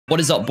What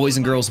is up, boys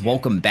and girls?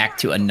 Welcome back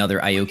to another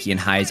Aoki and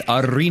Highs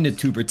Arena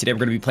Tuber. Today we're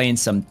going to be playing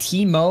some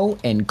Teemo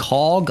and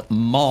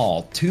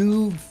Kog'Maw.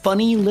 Two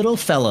funny little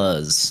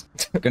fellas.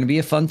 Going to be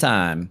a fun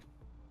time.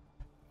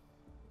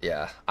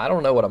 Yeah, I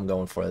don't know what I'm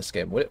going for this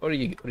game. What are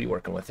you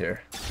working with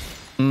here?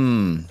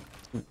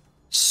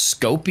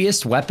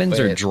 Scopiest Weapons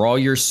or Draw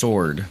Your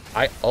Sword?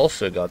 I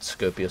also got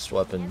Scopiest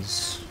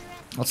Weapons.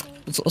 Let's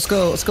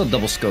go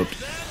double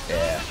scoped.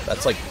 Yeah,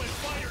 that's like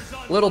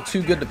a little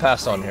too good to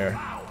pass on here.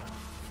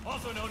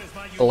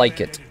 I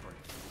like it.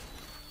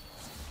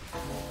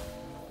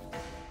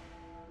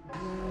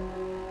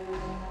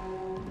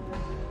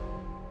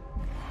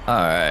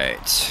 Alright.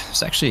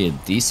 There's actually a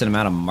decent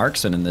amount of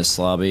marksmen in this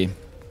lobby.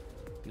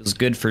 Feels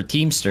good for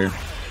Teamster.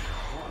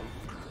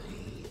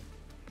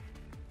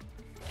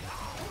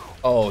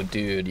 Oh,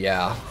 dude,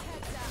 yeah.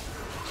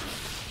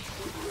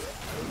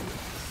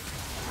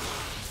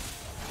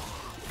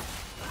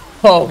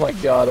 Oh my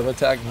god, I'm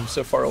attacking him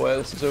so far away.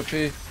 This is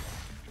OP.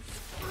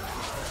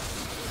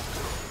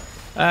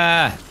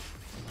 Ah.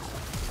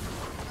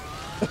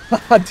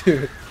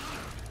 Dude.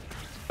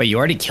 Wait, you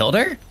already killed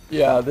her?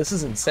 Yeah, this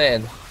is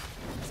insane.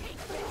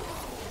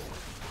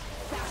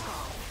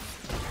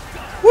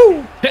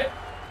 Woo!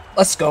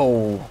 Let's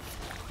go.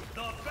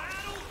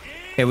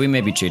 Okay, we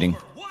may be cheating.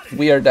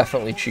 We are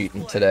definitely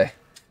cheating today.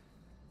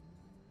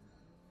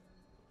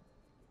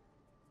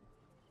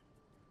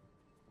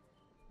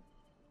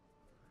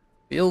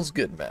 Feels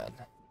good, man.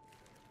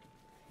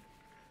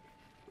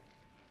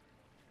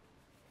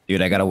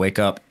 Dude, I gotta wake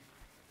up.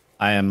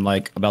 I am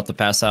like about to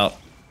pass out.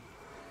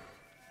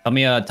 Tell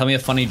me a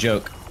funny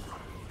joke.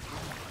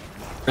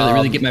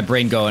 Really get my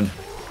brain going.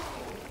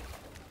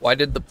 Why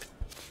did the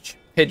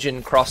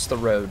pigeon cross the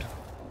road?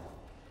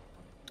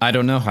 I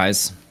don't know,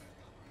 Highs.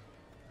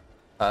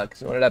 Because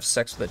he wanted to have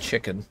sex with a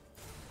chicken.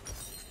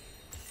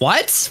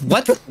 What?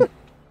 What?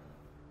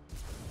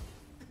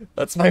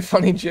 That's my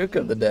funny joke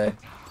of the day.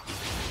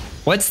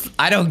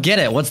 I don't get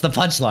it. What's the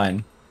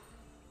punchline?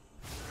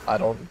 I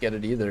don't get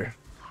it either.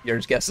 Your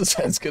guess is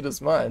as good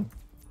as mine.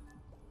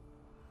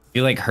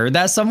 You like heard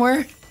that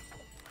somewhere?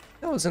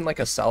 That was in like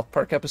a South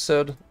Park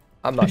episode.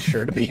 I'm not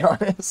sure, to be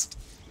honest.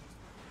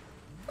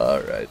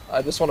 Alright,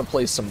 I just want to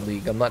play some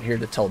League. I'm not here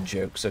to tell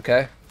jokes,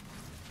 okay?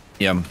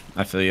 Yeah,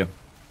 I feel you.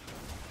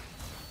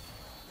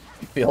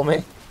 You feel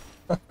me?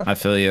 I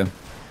feel you.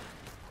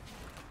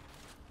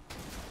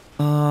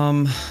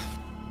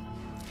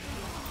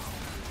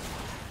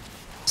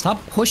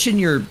 Stop pushing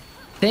your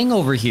thing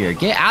over here.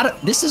 Get out of...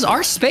 This is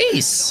our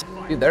space.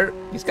 Dude,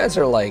 these guys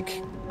are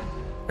like...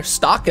 They're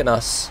stalking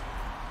us.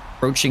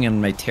 Approaching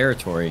in my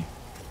territory.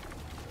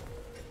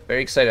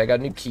 Very excited. I got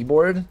a new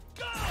keyboard.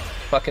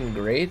 Fucking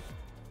great.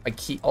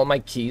 All my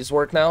keys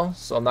work now,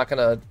 so I'm not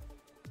gonna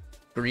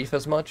grief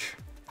as much.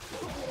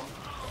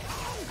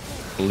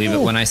 Believe it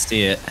when I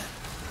see it.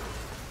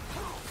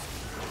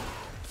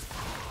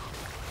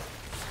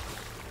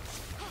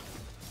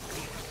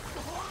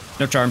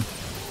 No charm.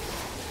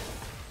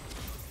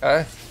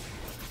 Okay.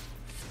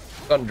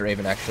 Got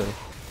Draven, actually.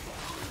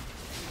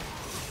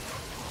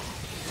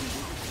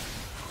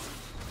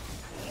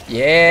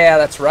 Yeah,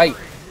 that's right.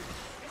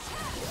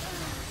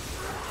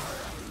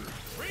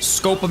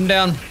 Scope him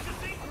down.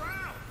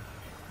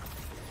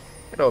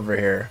 Get over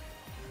here.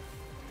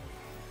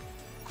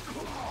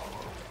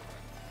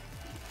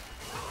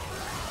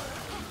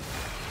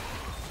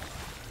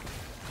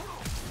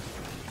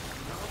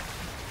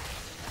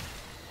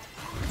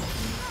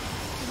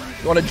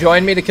 You want to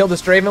join me to kill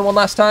this Draven one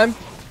last time?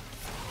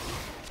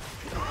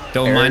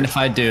 Don't mind if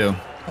I do.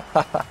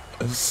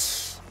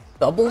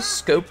 Double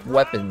scope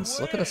weapons.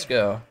 Look at us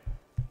go.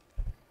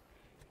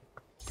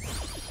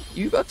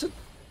 You about to...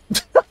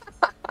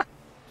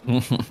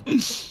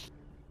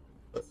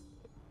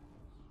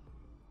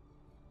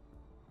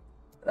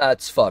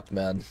 That's fucked,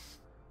 man.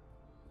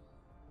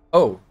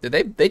 Oh,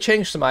 did they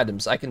changed some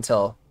items? I can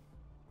tell.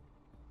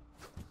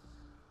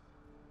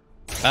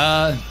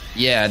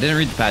 Yeah, I didn't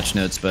read the patch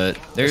notes, but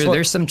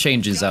there's some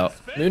changes out.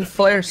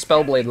 Moonflare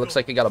Spellblade looks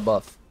like it got a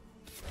buff.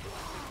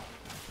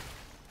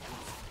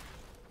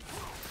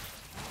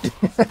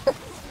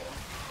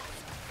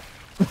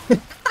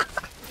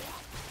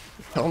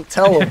 Don't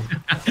tell him.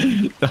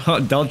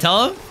 Don't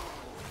tell him?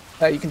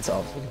 Hey, you can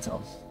tell him. You can tell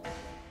him.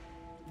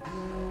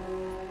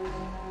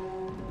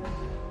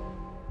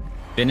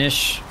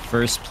 Finish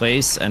first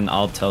place and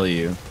I'll tell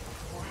you.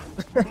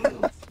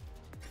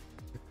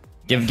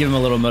 Give him a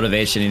little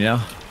motivation, you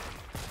know?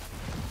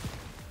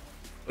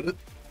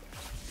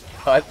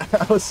 I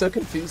was so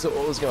confused at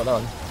what was going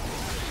on.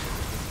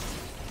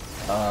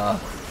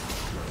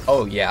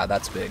 Oh yeah,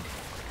 that's big.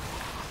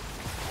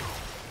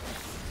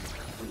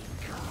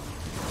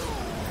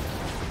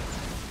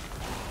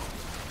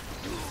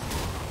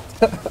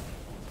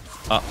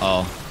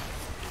 Uh-oh.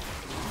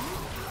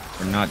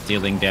 We're not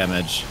dealing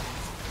damage.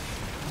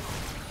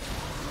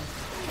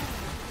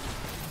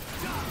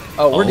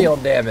 Oh, we're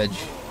dealing damage.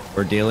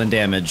 We're dealing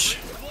damage.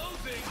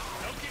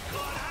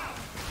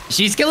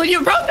 She's killing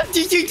you, bro!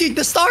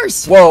 The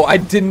stars! Whoa, I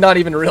did not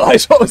even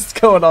realize what was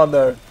going on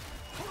there.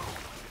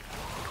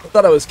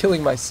 thought I was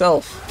killing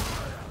myself.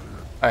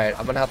 Alright,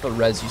 I'm gonna have to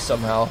res you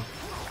somehow.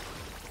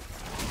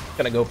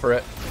 Gonna go for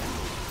it.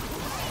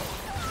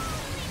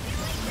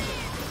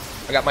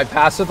 I got my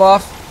passive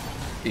off.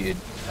 Dude,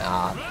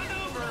 nah.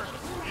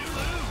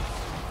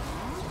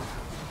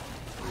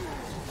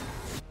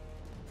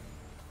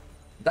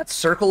 That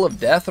circle of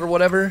death or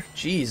whatever?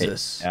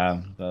 Jesus.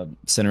 Yeah, the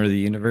center of the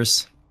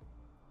universe.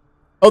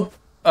 Oh,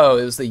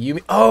 it was the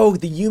Yuumi. Oh,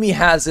 the Yuumi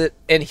has it,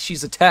 and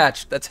she's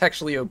attached. That's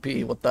actually OP.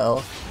 What the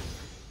hell?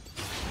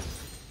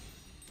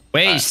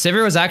 Wait,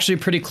 Sivir was actually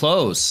pretty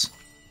close.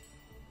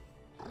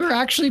 We were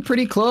actually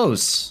pretty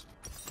close.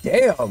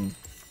 Damn.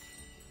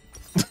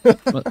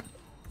 What?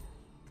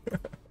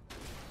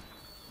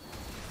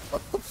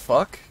 What the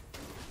fuck?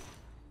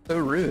 So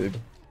rude.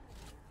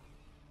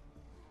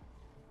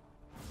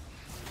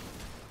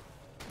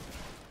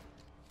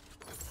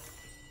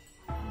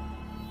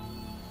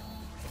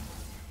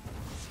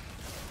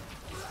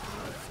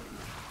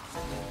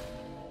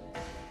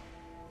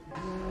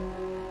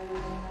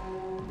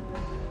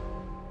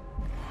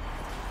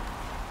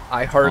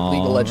 I heart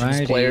League of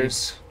Legends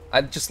players.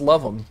 I just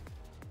love them.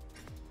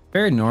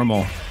 Very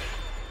normal.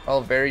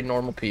 All very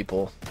normal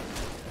people.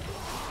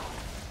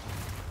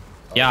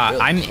 Yeah,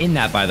 really? I'm in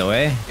that, by the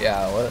way.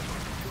 Yeah, what?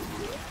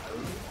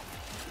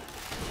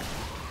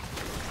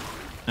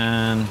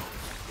 And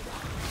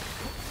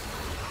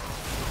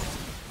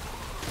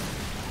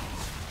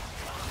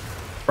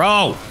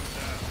bro,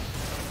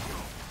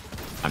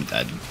 I'm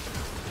dead.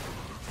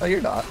 Oh,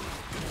 you're not.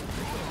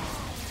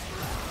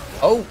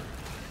 Oh.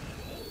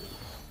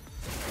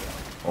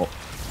 Oh,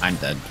 I'm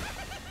dead.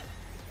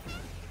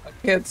 I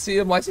can't see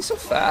him. Why is he so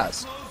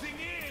fast?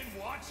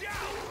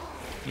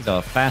 He's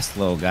a fast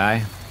little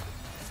guy.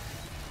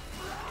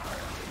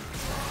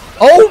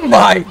 Oh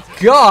my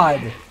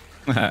god!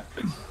 That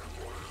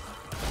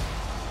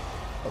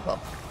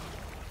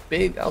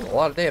was a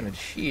lot of damage.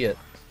 Shit.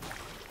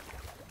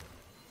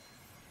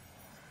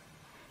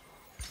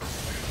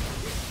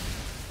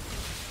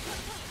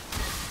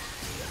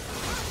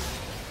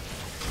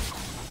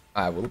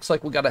 Alright, well, looks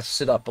like we gotta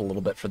sit up a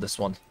little bit for this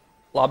one.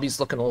 Lobby's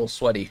looking a little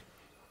sweaty.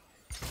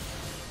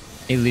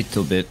 A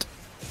little bit.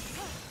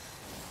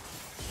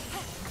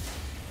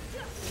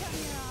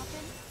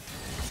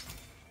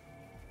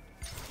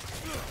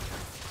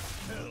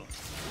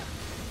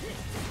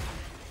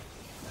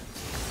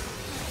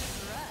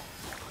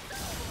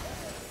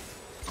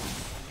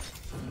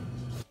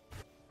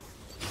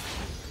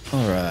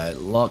 Alright,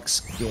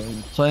 Lux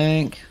game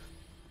plank.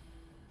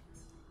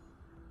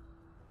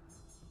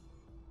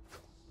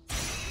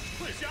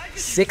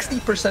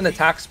 %60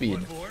 attack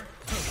speed.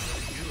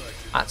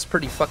 That's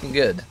pretty fucking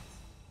good.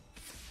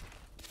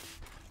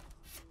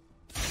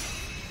 I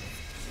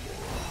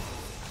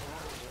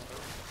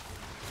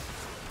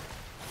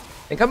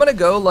think I'm gonna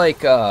go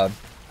like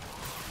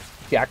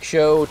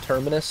Jackshow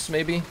Terminus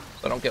maybe,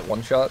 so I don't get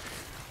one shot.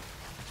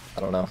 I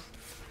don't know.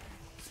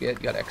 You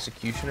got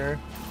Executioner.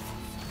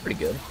 Pretty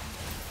good.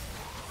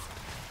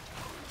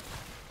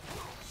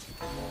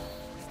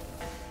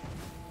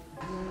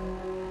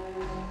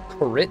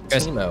 Crit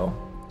Teemo.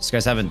 These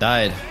guys haven't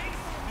died.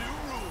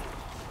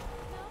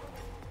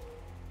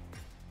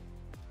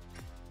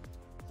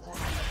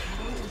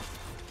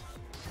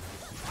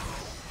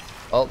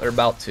 Oh, they're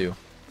about to.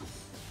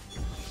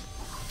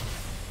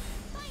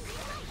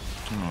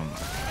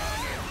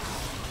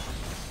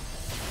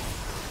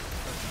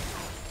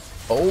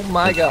 Oh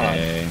my god.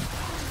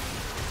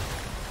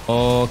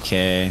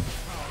 Okay.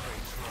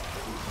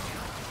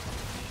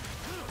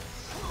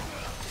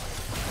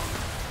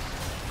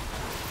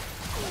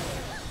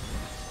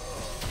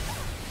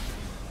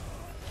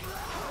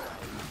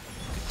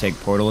 Take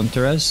portal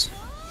into res.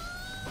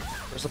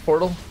 Where's the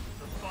portal?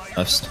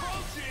 Left.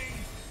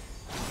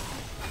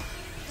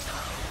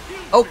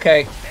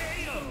 Okay.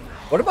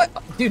 What about...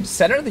 Dude,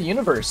 center of the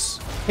universe.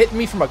 Hitting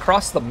me from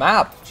across the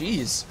map.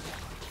 Jeez.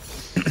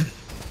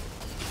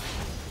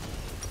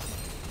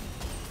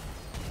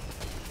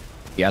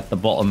 Yeah, at the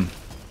bottom.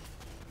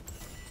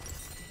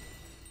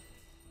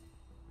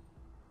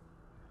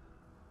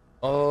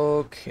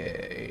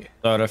 Okay.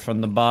 Started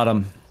from the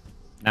bottom.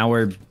 Now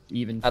we're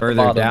even At the further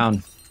bottom.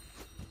 down.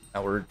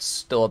 Now we're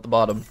still at the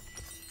bottom.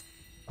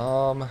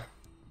 I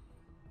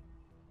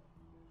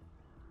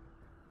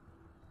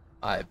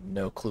have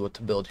no clue what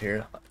to build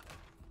here.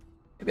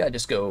 Maybe I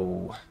just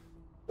go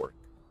Bork.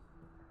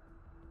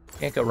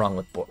 Can't go wrong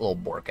with little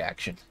Bork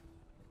action.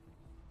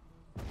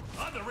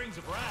 On the Rings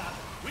of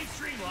Wrath, we've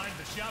streamlined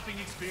the shopping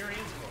experience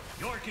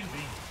for your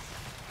convenience.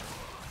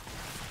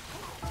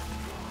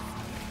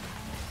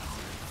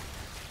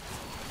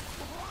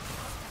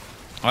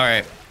 All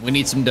right, we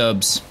need some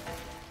dubs.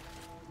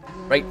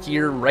 Right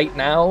here, right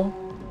now,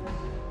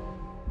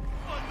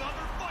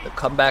 the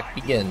comeback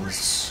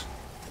begins.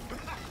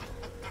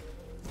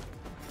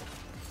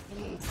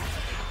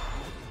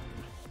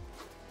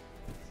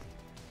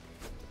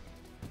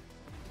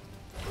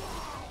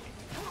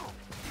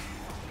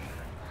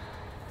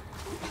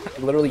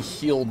 I literally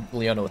healed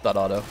Leona with that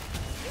auto.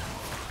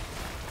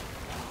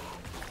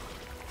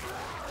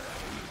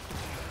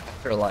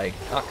 They're like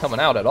not coming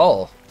out at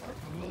all.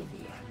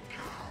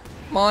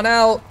 Come on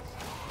out.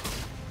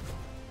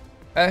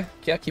 Okay,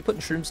 yeah, keep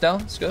putting shrooms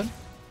down. It's good.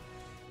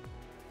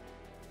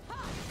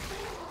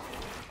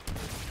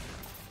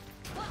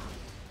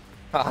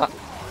 Haha.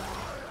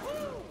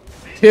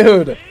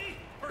 Dude, you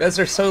guys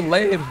are so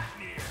lame.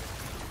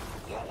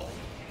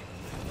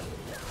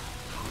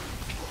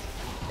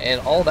 And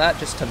all that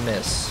just to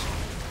miss.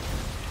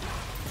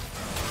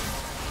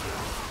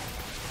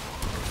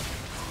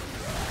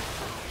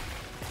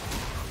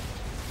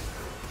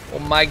 Oh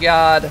my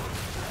god.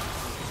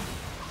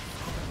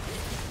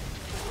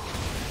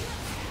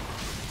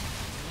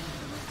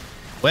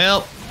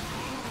 Well,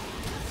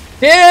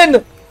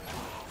 Jin!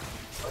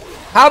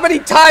 How many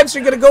times are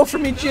you gonna go for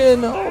me,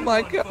 Jin? Oh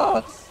my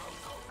god.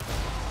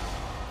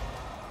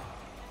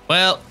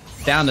 well,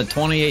 down to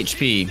 20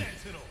 HP.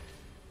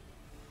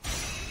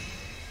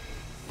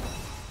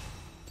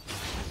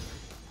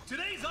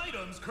 Today's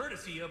items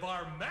courtesy of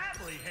our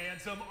madly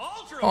handsome,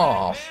 ultra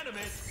Aw.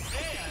 magnanimous,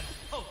 and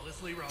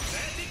hopelessly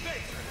romantic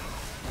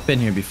patron. Been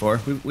here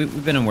before.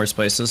 We've been in worse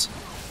places.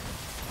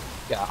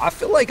 Yeah, I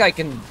feel like I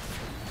can...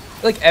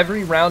 Like,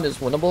 every round is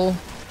winnable.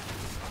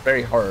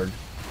 Very hard.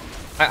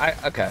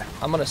 Okay,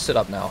 I'm gonna sit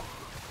up now.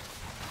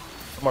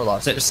 I'm more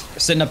lost.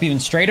 Sitting up even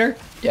straighter?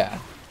 Yeah.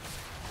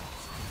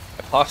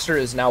 My posture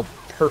is now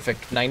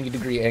perfect,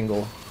 90-degree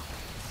angle.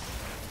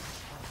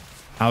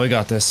 Oh, we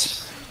got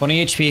this.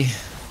 20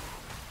 HP.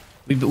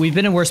 We've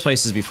been in worse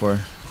places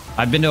before.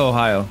 I've been to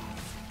Ohio.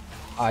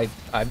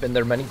 I've been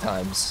there many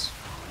times.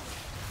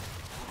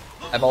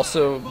 I've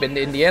also been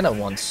to Indiana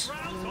once.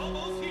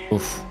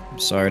 Oof. I'm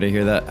sorry to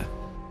hear that.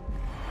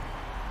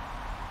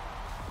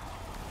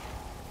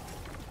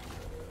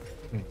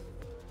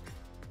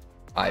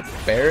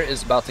 Bear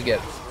is about to get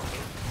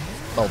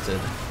melted.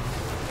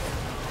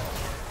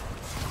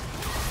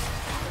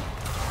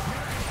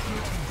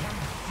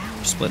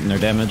 Splitting their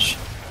damage.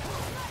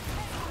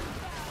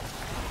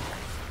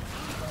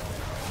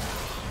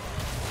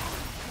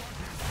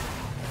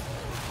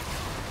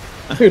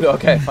 Dude,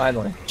 okay,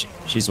 finally.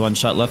 She's one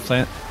shot left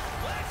plant.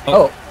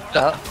 Oh,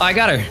 I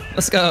got her.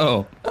 Let's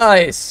go.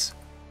 nice.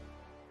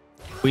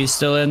 We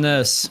still in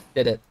this.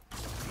 Did it.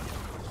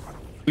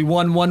 We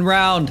won one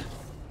round.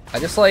 I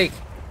just like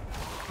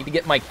need to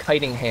get my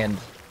kiting hand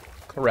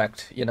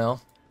correct, you know?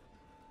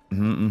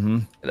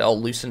 It all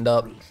loosened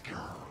up.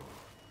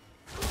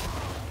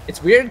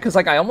 It's weird because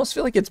like I almost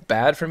feel like it's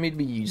bad for me to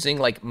be using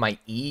like my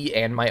E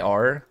and my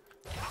R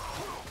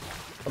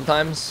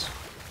sometimes.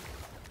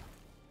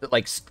 It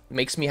like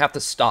makes me have to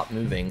stop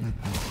moving.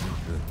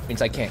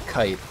 Means I can't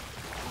kite.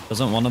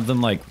 Doesn't one of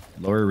them like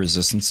lower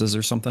resistances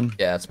or something?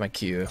 Yeah, it's my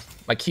Q.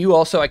 My Q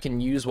also I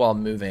can use while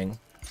moving.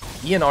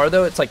 E and R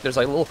though, it's like there's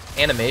like a little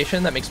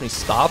animation that makes me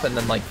stop and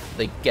then like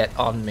they get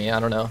on me. I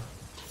don't know.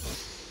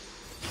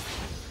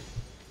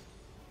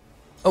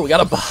 Oh, we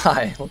got a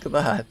buy. Look at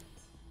that.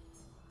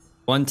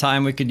 One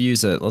time we could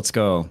use it. Let's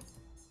go.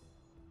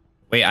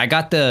 Wait, I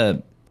got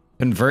the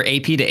convert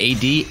AP to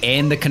AD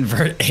and the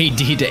convert AD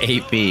to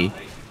AP.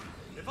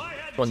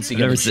 One's he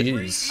gonna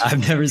choose?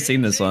 I've never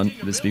seen this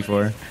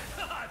before.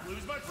 I'd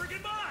lose my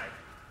freaking mind.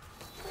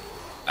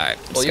 Alright,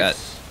 Well, just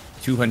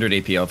got 200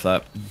 AP off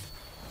that.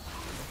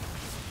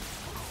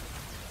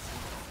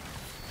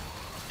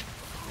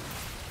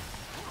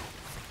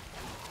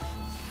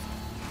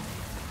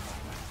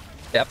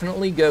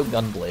 Definitely go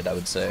Gunblade, I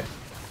would say.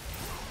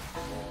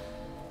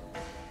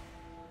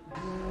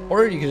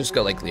 Or you can just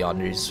go like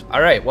Leandri's.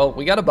 Alright, well,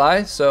 we got to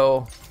buy,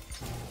 so...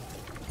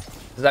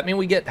 Does that mean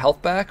we get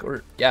health back?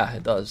 Or yeah,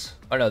 it does.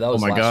 Oh no, that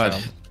was last round.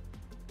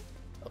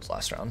 That was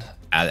last round.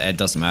 It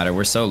doesn't matter.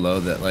 We're so low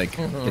that like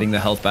getting the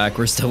health back,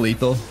 we're still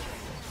lethal.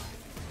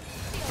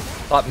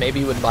 Thought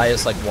maybe it would buy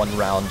us like one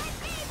round.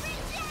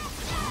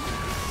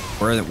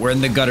 We're in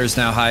the gutters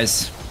now,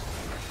 Highs.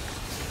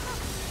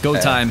 Go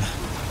Okay. time.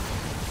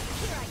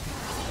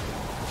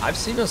 I've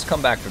seen us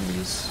come back from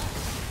these.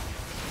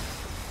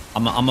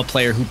 I'm a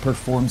player who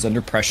performs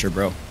under pressure,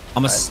 bro.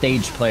 I'm a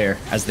stage player,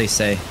 as they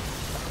say.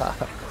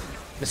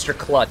 Mr.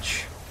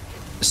 Clutch.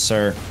 Yes,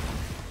 sir.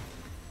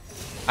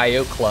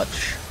 IO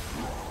Clutch.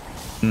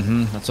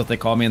 That's what they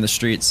call me in the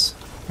streets.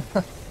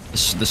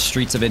 The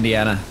streets of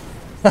Indiana.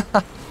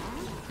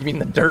 You mean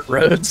the dirt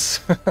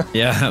roads?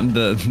 Yeah, I'm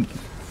the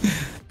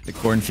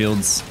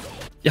cornfields.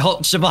 Yo,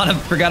 Shabana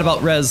forgot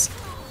about Rez.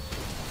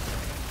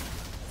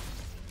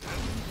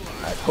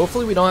 Alright,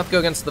 hopefully we don't have to go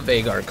against the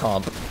Vagar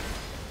comp.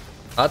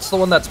 That's the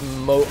one that's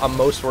I'm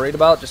most worried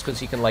about, just because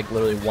he can like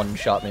literally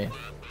one-shot me.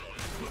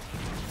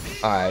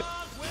 Alright.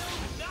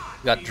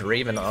 Got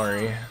Draven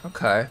Ari.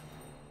 Okay.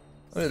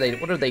 What are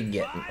they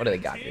getting? What do they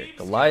got here?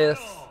 Goliath.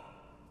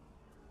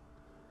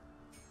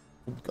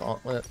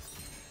 Gauntlet.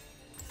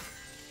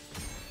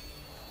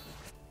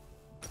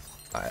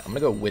 Alright, I'm gonna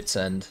go Wit's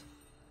End.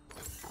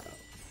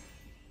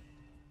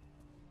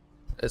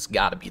 It's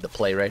gotta be the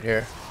play right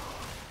here.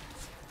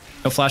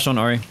 No flash on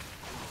Ori.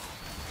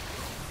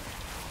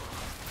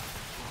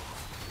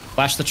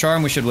 Flash the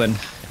charm, we should win.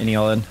 Any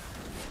all in.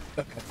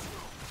 Okay.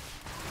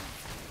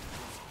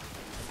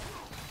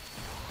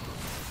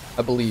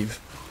 I believe.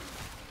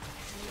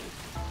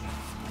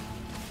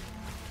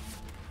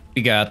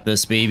 We got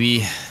this,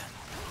 baby.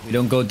 We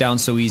don't go down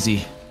so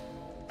easy.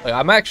 Like,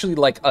 I'm actually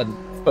like a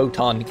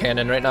photon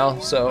cannon right now,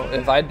 so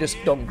if I just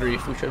don't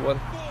grief, we should win.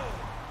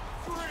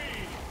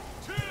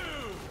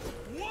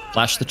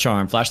 Flash the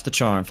charm, flash the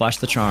charm, flash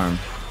the charm.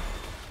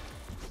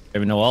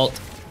 Maybe no ult.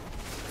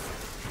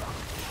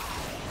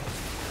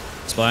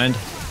 It's blind.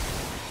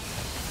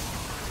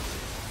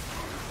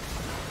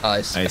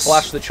 Nice. I Nice.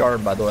 flashed the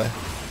charm, by the way.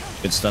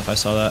 Good stuff, I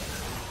saw that.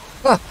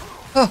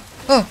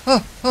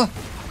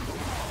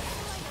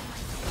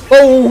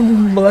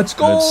 Boom! Let's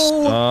go! Good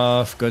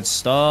stuff, good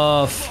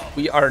stuff.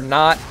 We are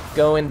not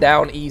going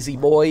down easy,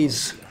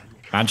 boys.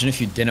 Imagine if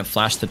you didn't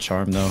flash the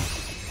charm, though.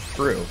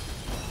 True.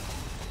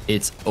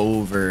 It's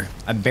over.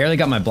 I barely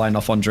got my blind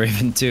off on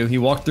Draven, too. He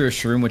walked through a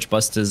shroom, which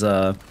busted his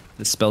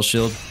spell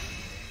shield.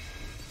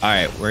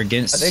 Alright, we're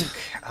against... I think...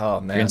 Oh,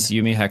 man. Against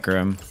Yuumi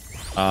Hecarim.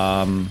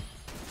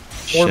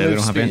 More Shit,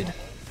 move speed.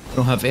 we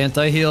don't have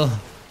anti-heal.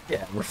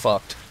 Yeah, we're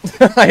fucked.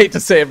 I hate to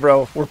say it,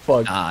 bro. We're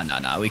fucked.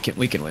 Nah. We can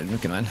win. We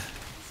can win.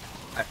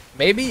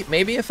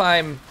 Maybe if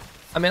I'm...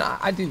 I mean,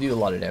 I do a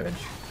lot of damage.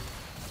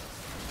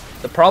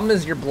 The problem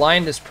is your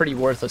blind is pretty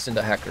worthless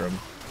into Hecarim.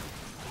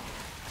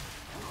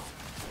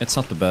 It's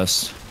not the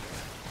best.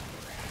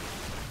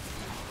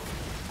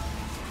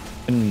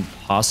 And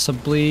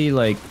possibly,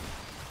 like,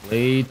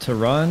 play to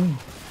run?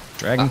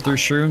 Drag him through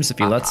shrooms if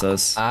he lets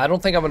us. I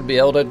don't think I'm going to be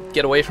able to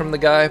get away from the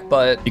guy,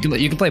 but...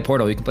 You can play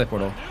Portal. You can play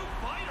Portal.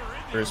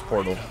 There's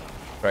Portal.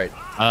 Right.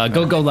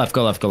 Go left.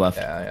 Go left.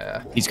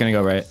 Yeah. He's gonna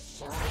go right.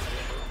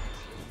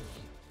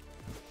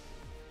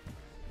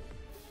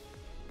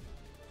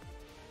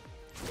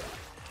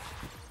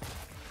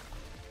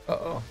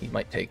 Uh-oh, he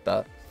might take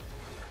that.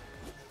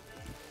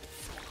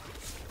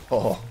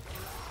 Oh.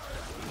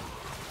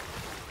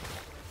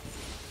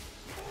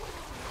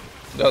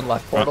 Going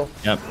left portal.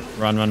 Yep.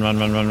 Run.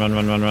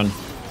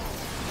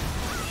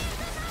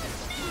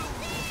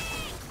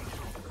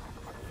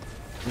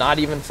 Not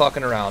even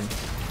fucking around.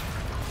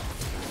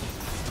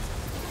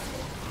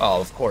 Oh,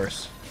 of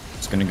course.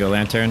 It's gonna go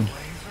Lantern.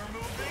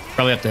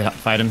 Probably have to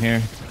fight him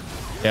here.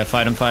 Yeah,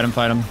 fight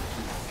him.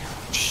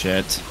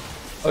 Shit.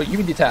 Oh, you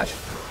can detach.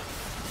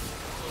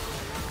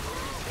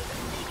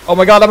 Oh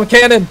my god, I'm a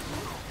cannon!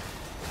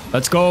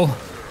 Let's go.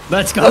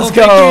 Let's go!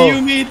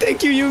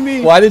 Thank you,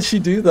 Yuumi. Why did she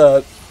do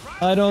that?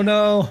 I don't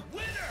know.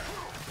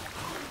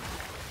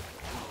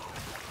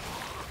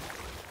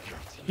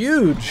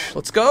 Huge!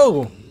 Let's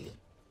go!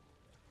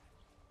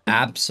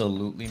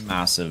 Absolutely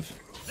massive.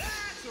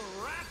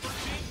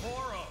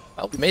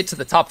 Well, we made it to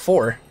the top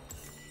 4.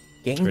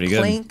 Pretty good.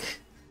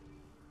 Gangplank.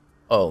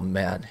 Oh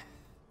man.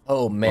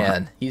 Oh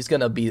man. He's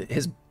gonna be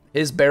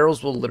his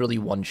barrels will literally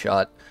one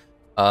shot.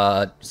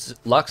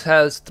 Lux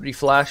has 3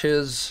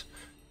 flashes.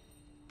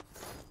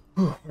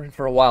 Whew, we're in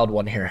for a wild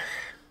one here.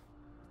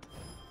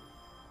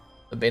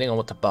 Debating on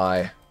what to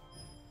buy.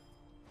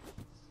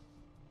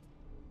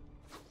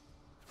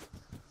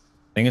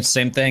 I think it's the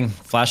same thing.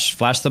 Flash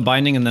the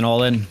binding and then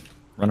all in.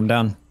 Run him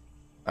down.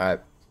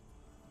 Alright.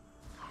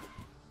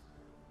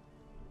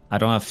 I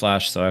don't have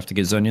flash, so I have to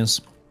get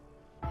Zonia's.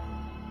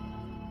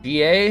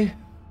 GA?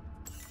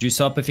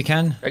 Juice up if you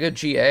can. I got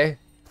GA.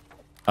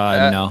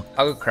 No.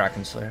 I'll go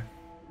Kraken Slayer.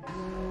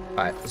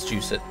 Alright, let's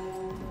juice it.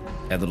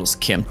 Yeah, little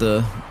camp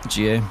the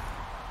GA.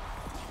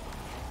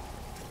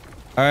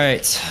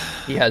 Alright.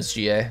 He has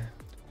GA.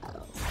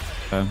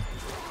 Okay.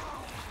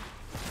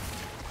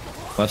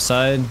 Left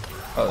side.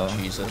 Oh,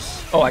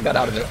 Jesus. Oh, I got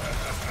out of it.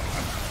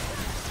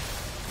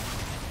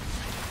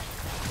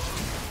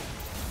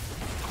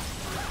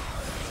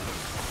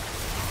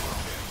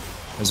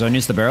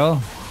 Zonia's the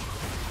barrel.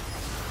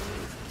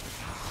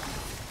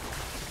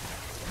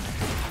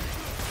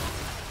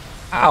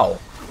 Ow.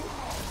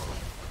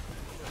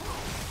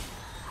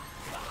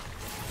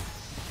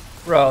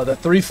 Bro, the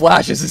 3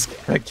 flashes is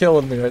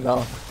killing me right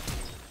now.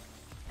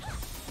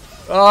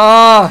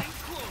 Ah!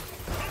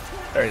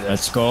 There it is.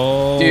 Let's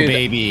go, Dude,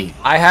 baby.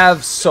 I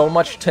have so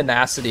much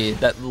tenacity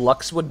that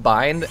Lux would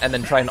bind and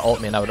then try and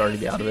ult me and I would already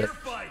be out of it.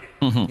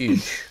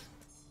 Huge.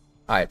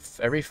 Alright,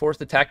 every 4th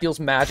attack deals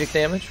magic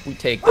damage. We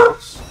take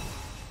those.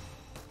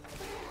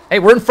 Hey,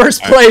 we're in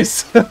first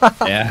place!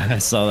 Yeah, I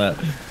saw that.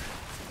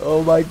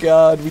 Oh my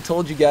god, we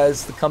told you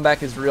guys the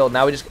comeback is real.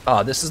 Now we just...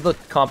 Oh, this is the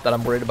comp that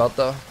I'm worried about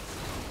though.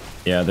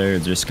 Yeah, they're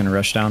just gonna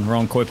rush down. We're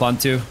on Koi Pond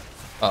too.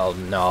 Oh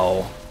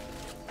no.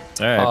 It's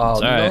alright. Oh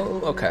It's alright.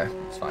 no. Okay,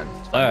 it's fine.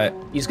 Alright.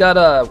 He's got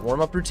a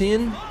warm-up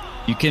routine.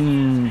 You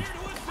can...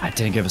 I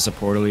didn't give us a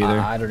portal either.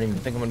 I don't even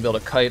think I'm gonna be able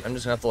to kite. I'm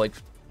just gonna have to like...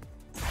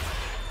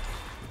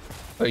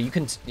 Oh, you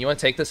can... You want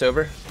to take this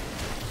over?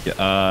 Yeah,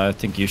 I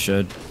think you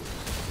should.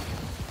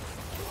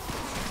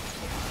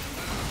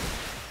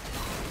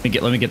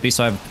 Let me get these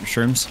so I have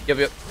shrooms.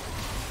 Yep.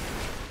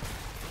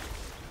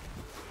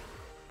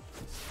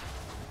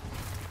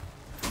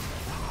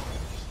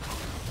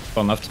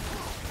 One left.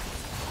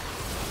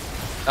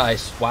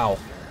 Nice. Wow.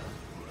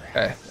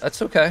 Okay,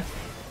 that's okay.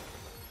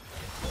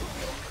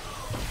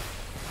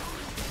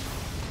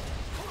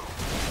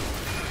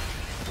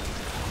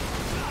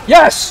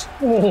 Yes!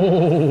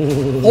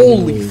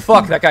 Holy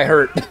fuck, that guy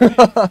hurt.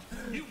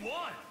 You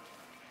won.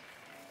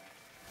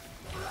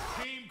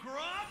 Team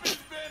Grump has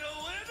been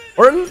eliminated.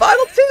 We're in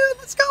final two.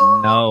 Let's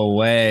go. No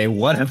way.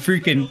 What a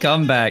freaking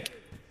comeback.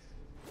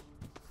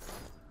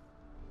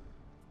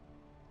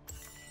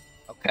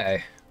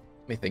 Okay.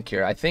 Let me think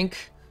here. I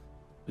think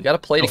we got to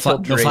play No, to kill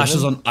no Draven.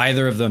 flashes on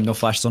either of them. No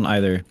flashes on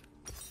either.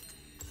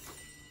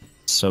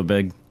 So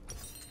big.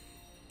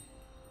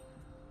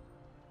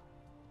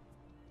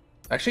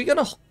 Actually, I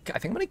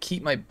think I'm gonna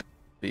keep my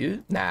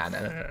boot. Nah.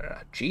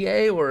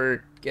 GA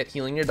or get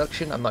healing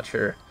reduction. I'm not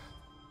sure.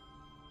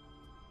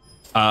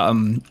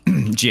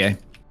 GA.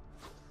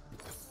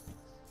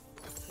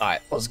 All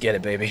right, let's get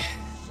it, baby.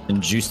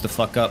 And juice the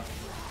fuck up.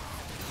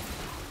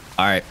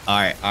 All right.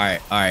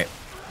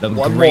 The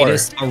One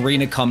greatest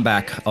arena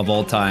comeback of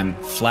all time.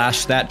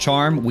 Flash that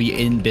charm. We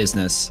in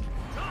business.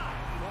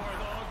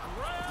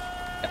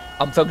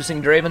 I'm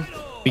focusing Draven.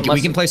 We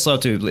can play slow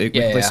too. We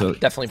can play slow.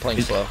 Definitely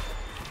playing slow.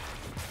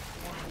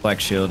 Black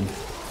shield.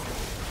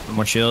 One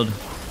more shield.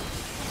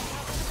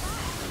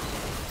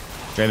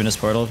 Draven is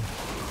portaled.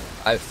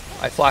 I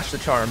flashed the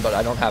charm, but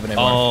I don't have it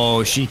anymore.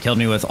 Oh, she killed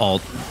me with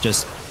ult.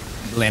 Just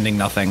landing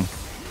nothing.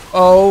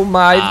 Oh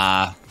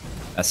my!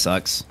 That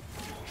sucks.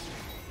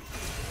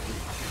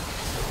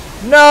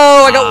 No,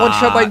 I got one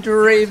shot by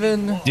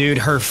Draven. Dude,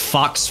 her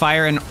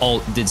Foxfire and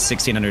ult did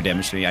 1600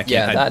 damage to me. I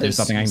can't. There's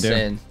something insane. I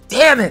can do.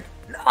 Damn it!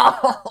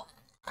 No.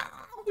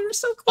 We were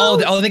so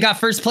close. Oh, they got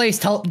first place.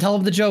 Tell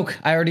them the joke.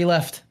 I already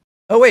left.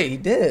 Oh wait, he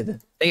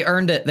did. They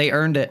earned it. They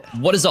earned it.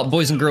 What is up,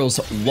 boys and girls?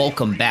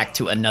 Welcome back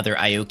to another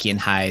Iokian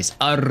Highs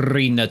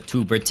Arena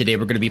Tuber. Today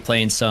we're going to be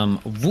playing some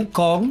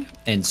Wukong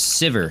and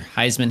Sivir.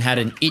 Heisman had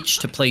an itch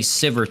to play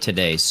Sivir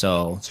today,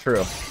 so It's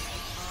true.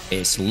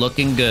 it's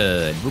looking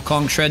good.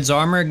 Wukong shreds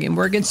armor, and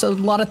we're against a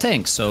lot of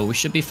tanks, so we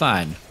should be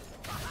fine.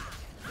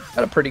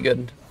 Got a pretty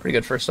good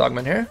first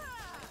augment here.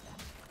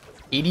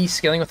 80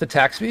 scaling with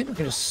attack speed. We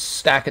can just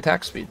stack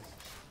attack speed.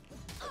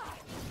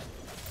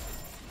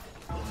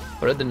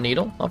 What are the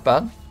needle? Not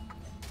bad.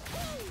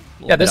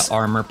 Yeah, Bit of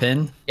armor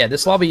pin. Yeah,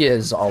 this lobby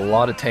is a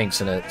lot of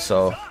tanks in it,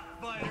 so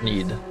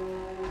need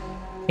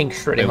tank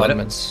shredding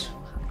augments.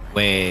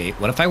 Wait,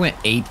 what if I went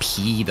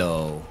AP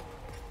though?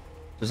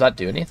 Does that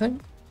do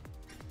anything?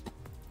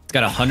 It's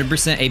got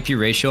 100% AP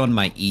ratio on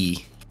my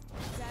E.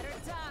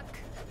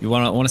 You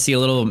want to see a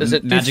little Does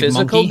it do magic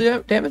physical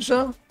monkey? Damage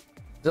though?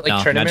 Is it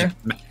like No, Trinimir?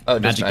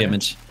 magic, magic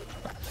damage.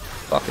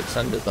 Fuck it,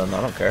 send it then.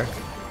 I don't care.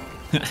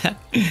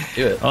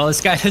 Do it. Oh,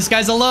 this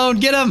guy's alone.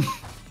 Get him.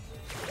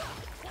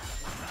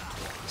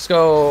 Let's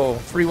go.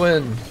 Free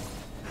win.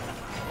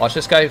 Watch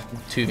this guy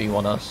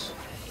 2v1 us.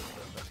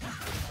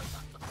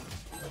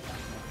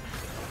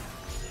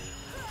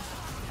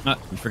 Oh,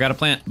 you forgot a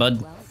plant,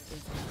 bud.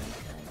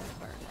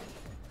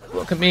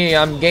 Look at me,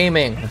 I'm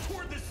gaming.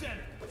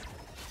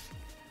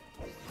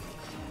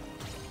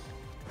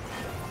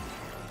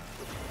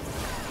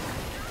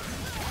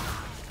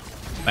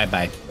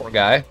 Bye-bye. Poor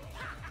guy.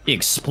 He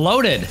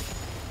exploded.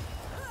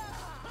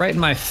 Right in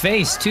my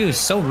face, too.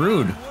 So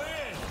rude.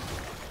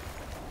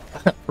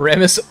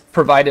 Ramus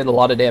provided a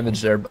lot of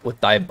damage there with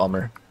Dive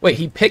Bummer. Wait,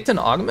 he picked an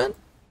augment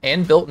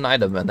and built an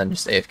item and then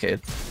just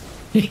AFK'd.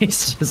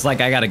 He's just like,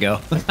 I gotta go.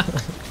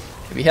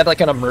 If he had like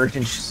an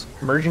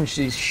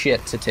emergency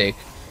shit to take.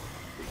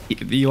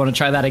 You want to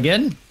try that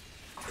again?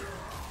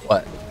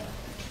 What?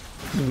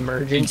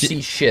 Emergency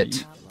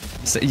shit.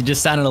 So you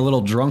just sounded a little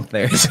drunk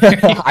there.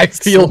 I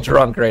feel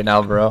drunk right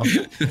now, bro.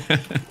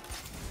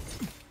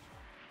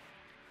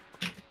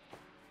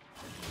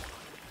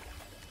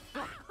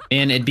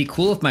 And it'd be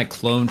cool if my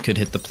clone could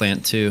hit the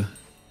plant too.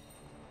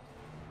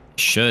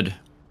 Should.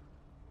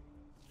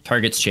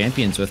 Targets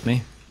champions with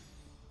me.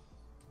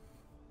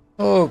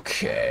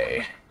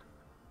 Okay.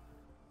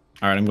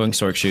 Alright, I'm going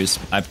Sork Shoes.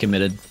 I've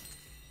committed.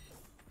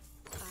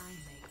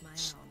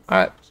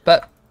 Alright,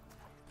 bet.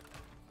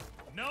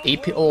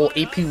 AP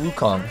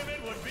Wukong.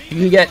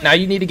 You get now.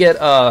 You need to get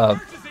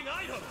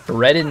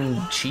bread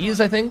and cheese,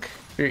 I think,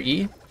 for your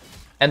E,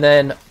 and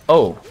then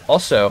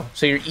also,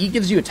 so your E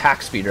gives you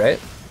attack speed, right?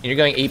 And you're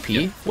going AP.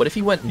 Yep. What if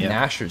you went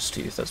Gnasher's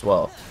Tooth as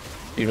well?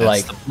 You're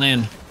That's the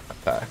plan.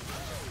 Okay.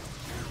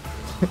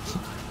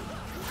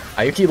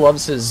 Ayuki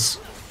loves his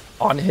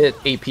on-hit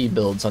AP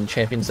builds on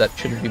champions that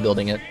shouldn't be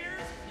building it.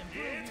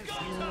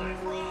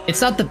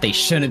 It's not that they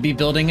shouldn't be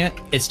building it.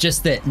 It's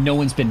just that no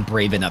one's been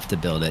brave enough to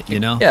build it, you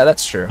know? Yeah,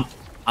 that's true.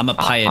 I'm a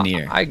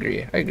pioneer. I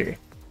agree.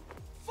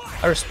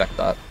 I respect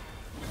that.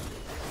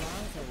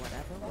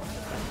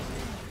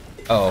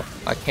 Oh,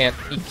 I can't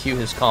EQ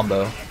his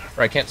combo.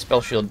 Or I can't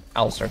spell shield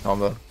Alistar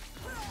combo.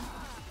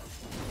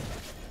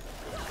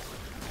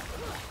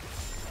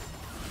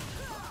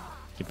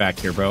 Get back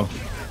here, bro.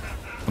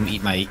 Come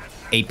eat my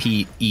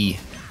APE.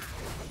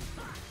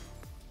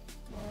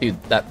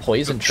 Dude, that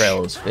poison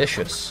trail is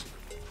vicious.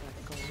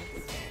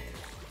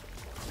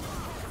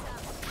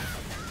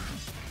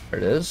 There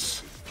it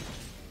is.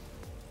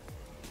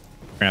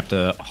 We're gonna have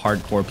to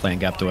hardcore plant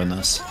gap to win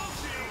this.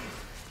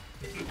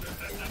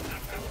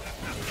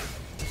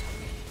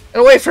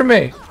 Get away from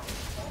me!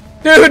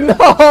 Dude,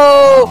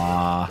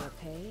 no!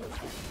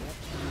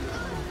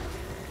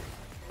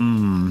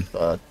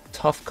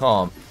 Tough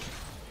comp.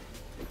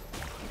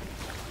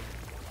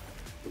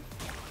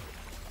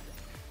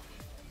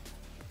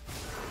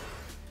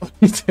 What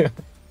are you doing?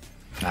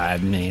 I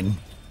mean,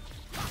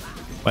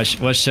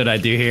 what should I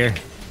do here?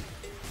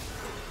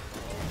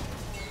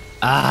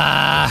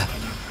 Ah!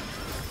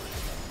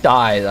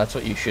 Die, that's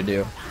what you should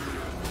do.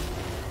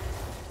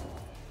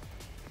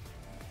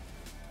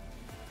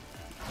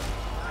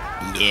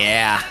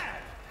 Yeah.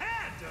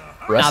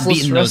 Restless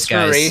beating those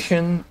guys.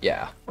 Restoration.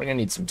 Yeah, we're gonna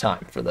need some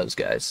time for those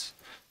guys.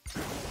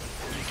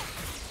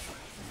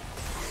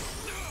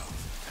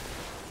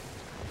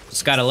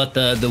 Just gotta let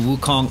the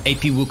Wukong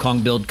AP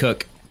Wukong build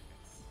cook.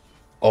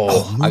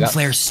 Oh, I got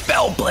Moonflare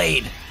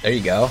Spellblade. there.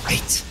 You go.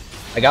 Right.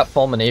 I got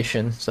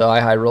Fulmination, so I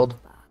high rolled.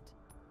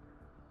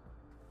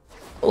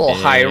 A little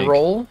high Big.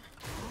 roll.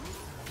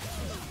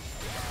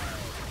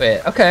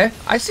 Wait, okay.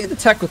 I see the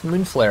tech with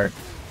Moonflare.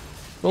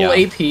 Little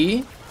Yeah.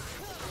 AP.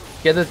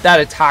 Get that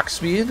attack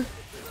speed.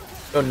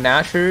 Go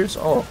Nashers.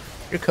 Oh,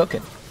 you're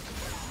cooking.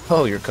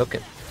 Oh, you're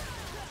cooking.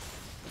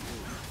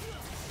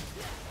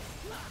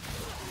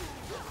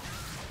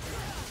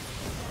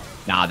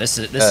 Nah, this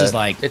is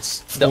like it's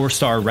the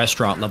 4-star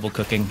restaurant level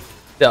cooking.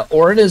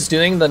 Orin is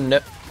doing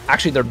the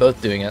actually they're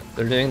both doing it.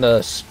 They're doing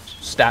the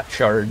stat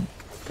shard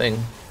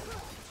thing.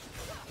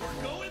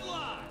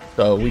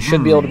 So we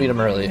should be able to beat him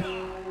early.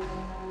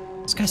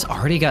 This guy's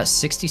already got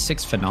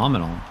 66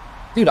 phenomenal.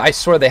 Dude, I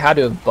swear they had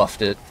to have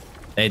buffed it.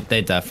 They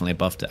definitely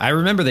buffed it. I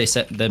remember they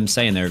said them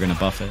saying they were gonna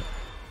buff it.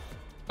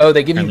 Oh,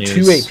 they give you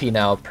Apparently 2 it was- AP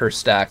now per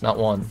stack, not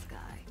 1.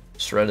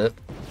 Just read it.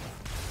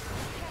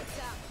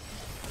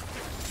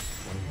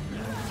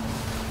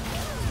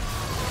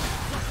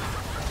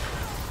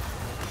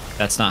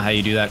 That's not how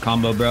you do that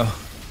combo, bro.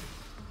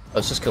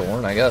 Let's just kill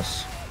Orin, I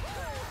guess.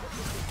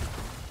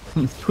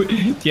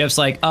 TF's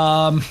like,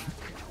 not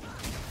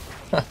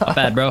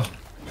bad, bro.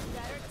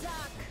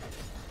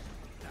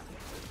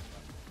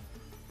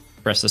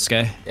 Press this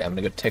guy. Yeah, I'm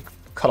gonna go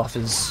cut off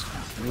his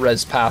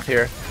res path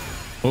here.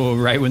 Oh,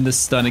 right when the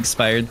stun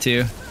expired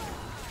too.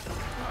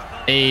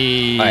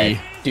 Hey. Alright,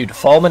 dude,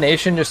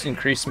 Fulmination just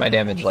increased my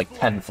damage like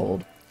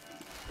tenfold.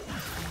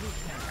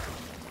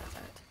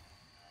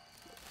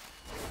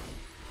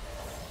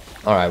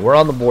 Alright, we're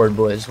on the board,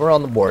 boys. We're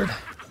on the board.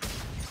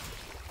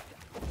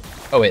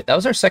 Oh wait, that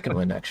was our second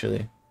win,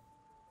 actually.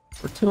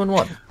 We're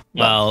 2-1.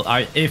 Well,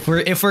 if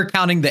we're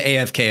counting the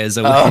AFK as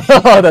a win,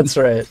 Oh, that's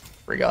right.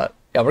 Forgot.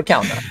 Yeah, we're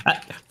counting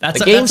that. that's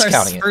the game's our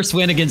counting it. first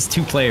win against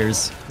 2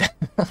 players.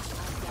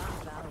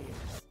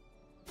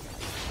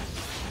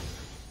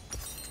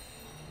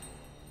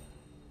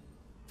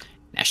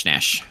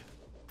 Nash.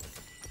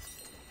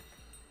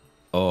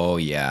 Oh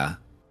yeah.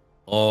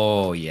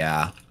 Oh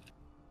yeah.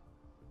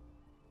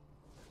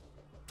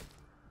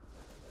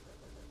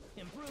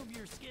 Improve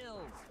your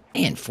skills.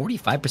 Man,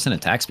 45%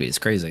 attack speed is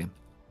crazy.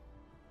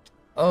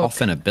 Oh,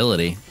 Off an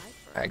ability.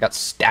 I got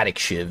Static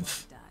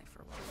Shiv.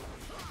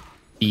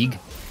 Eeg.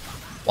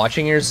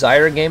 Watching your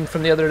Zyra game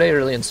from the other day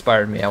really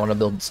inspired me. I want to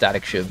build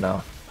Static Shiv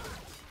now.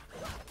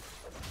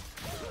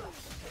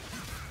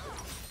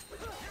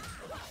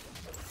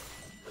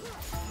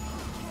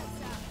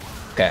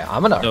 Okay,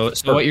 I'm gonna...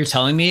 So what you're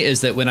telling me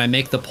is that when I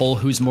make the poll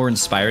who's more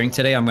inspiring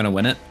today, I'm gonna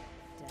win it?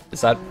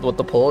 Is that what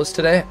the poll is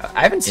today?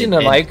 I haven't seen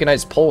an it-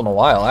 iconized poll in a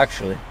while,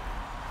 actually.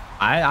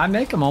 I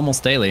make them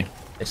almost daily.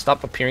 They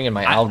stopped appearing in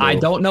my algo. I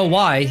don't know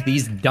why.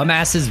 These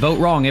dumbasses vote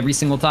wrong every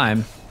single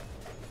time.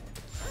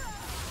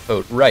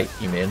 Vote right,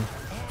 you mean?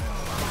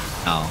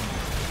 No,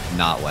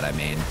 not what I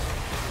mean.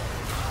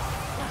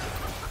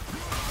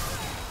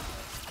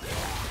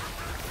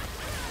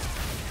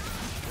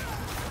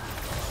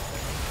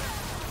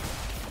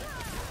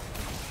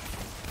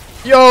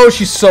 Yo,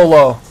 she's so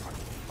low.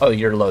 Oh,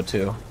 you're low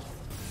too.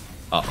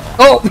 Uh-oh.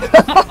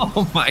 Oh!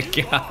 Oh my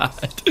god.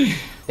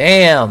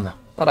 Damn.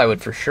 Thought I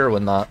would for sure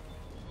win that.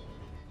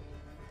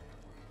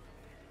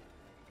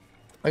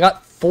 I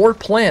got 4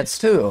 plants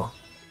too.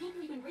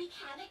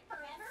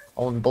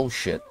 All in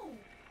bullshit.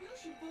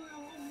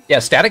 Yeah,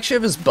 Static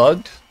Shiv is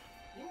bugged.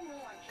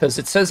 Because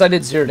it says I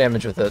did 0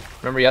 damage with it.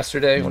 Remember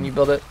yesterday when you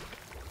built it?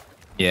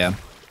 Yeah.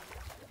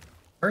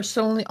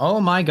 Personally, oh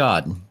my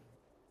god.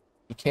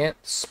 You can't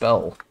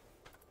spell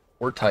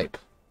or type.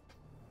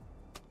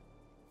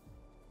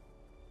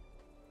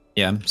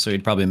 Yeah, so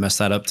he'd probably mess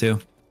that up too.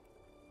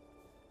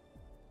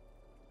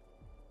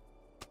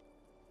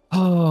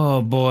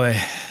 Oh boy.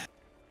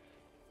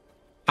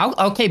 How,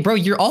 okay, bro,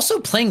 you're also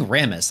playing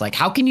Rammus. Like,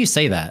 how can you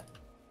say that?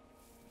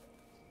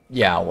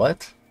 Yeah,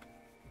 what?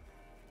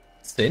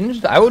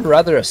 Singed? I would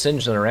rather a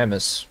Singed than a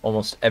Rammus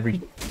almost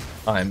every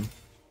time.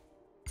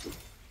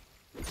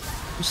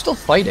 Who's still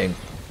fighting?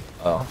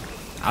 Oh,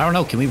 I don't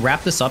know. Can we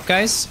wrap this up,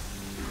 guys?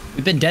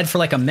 We've been dead for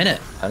like a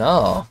minute. I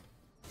know.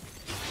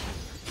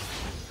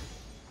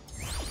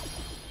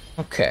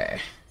 Okay.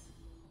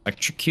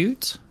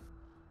 Electrocute?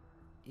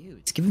 Ew,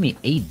 it's giving me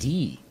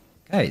AD.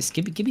 Guys,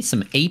 give me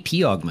some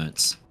AP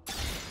augments.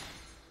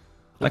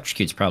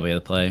 Electrocute's probably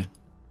the play.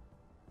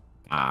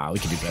 Ah, we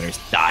can do better.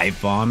 Dive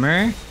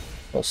bomber.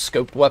 Well,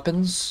 scoped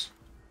weapons.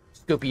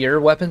 Scopier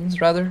weapons,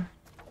 rather.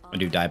 I'll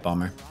do dive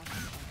bomber.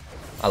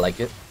 I like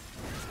it.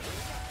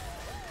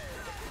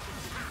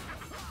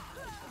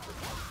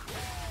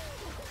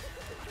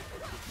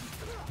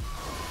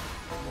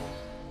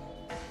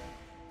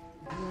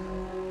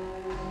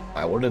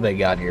 Alright, what do they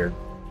got here?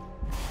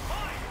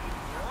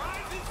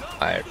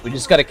 Alright, we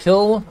just gotta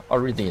kill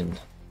Aurelian.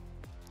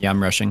 Yeah,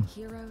 I'm rushing.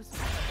 Heroes.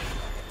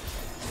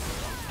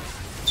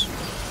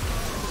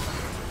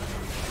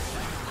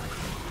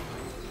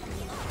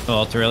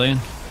 Oh, Aurelian.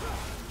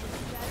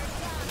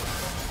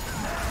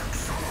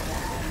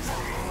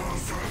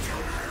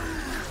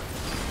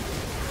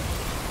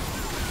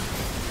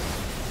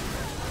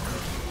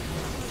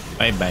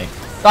 Bye bye.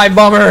 Dive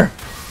bomber!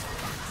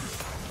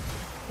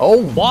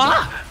 Oh,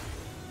 What?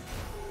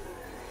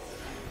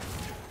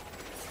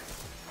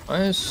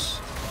 nice.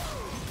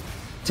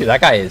 Dude,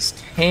 that guy is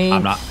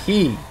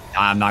tanky.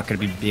 I'm not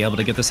gonna be able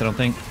to get this, I don't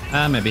think.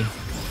 Maybe.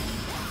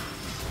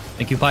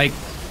 Thank you, Pike.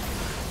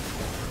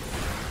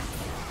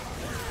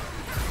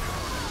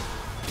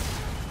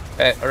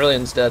 Okay,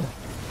 Aurelian's dead.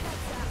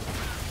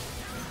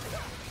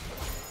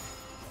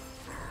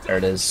 There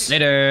it is.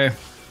 Later.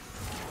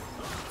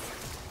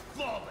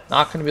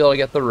 Not gonna be able to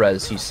get the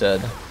res, he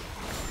said.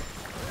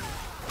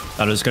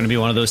 Thought it was gonna be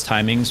one of those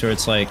timings where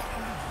it's like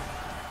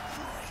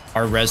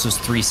our res was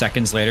 3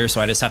 seconds later,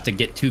 so I just have to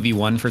get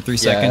 2v1 for 3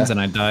 seconds and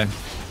I die.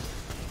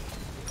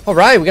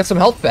 Alright, we got some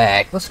health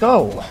back. Let's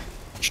go.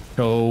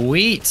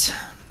 Sweet.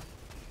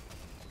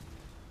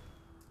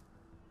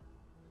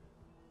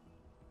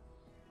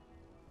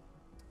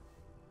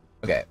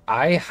 Okay,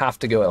 I have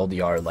to go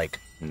LDR, like,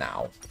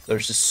 now.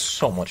 There's just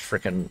so much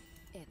freaking...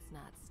 It's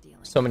not stealing.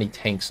 So many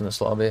tanks in this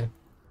lobby.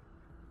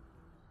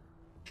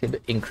 Could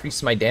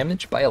increase my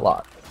damage by a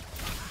lot.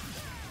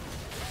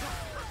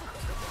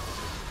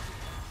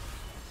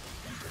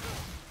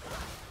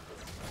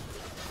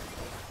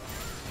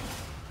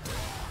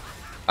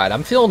 Alright,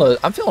 I'm feeling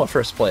a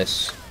first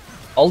place.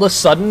 All of a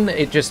sudden,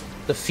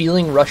 the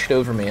feeling rushed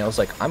over me. I was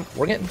like,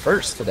 we're getting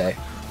first today.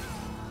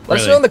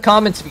 Let us know in the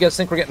comments if you guys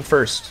think we're getting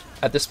first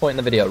at this point in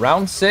the video.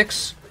 Round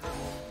 6.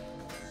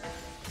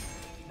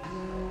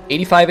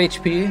 85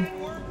 HP.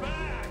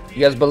 You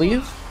guys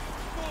believe?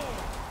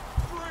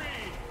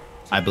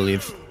 I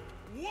believe.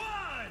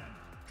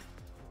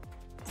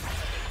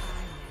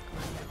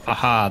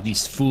 Haha,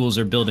 these fools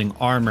are building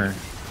armor.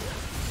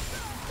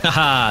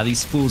 Haha,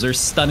 these fools are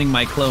stunning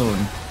my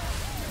clone.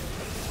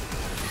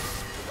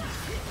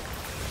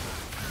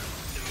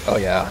 Oh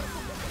yeah.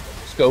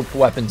 Scoped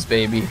weapons,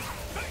 baby.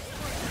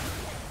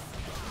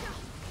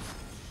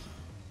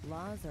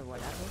 Laws or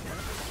whatever.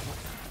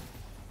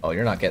 Oh,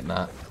 you're not getting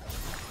that.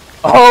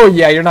 Oh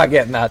yeah, you're not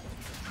getting that.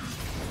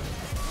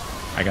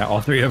 I got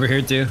all 3 over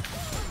here too.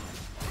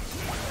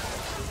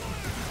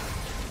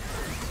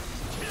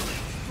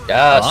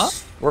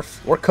 Yes.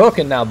 We're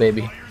cooking now,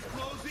 baby.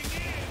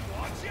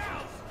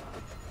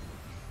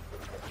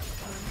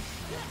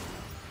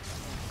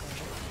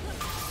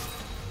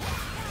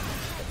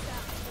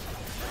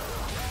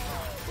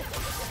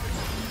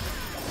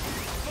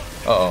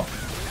 Uh-oh.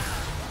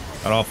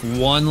 Got off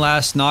one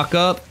last knock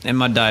up and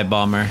my dive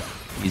bomber.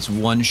 He's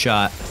one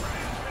shot.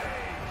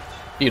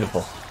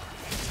 Beautiful.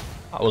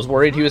 I was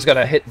worried he was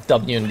gonna hit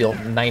W and deal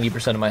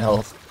 90% of my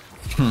health.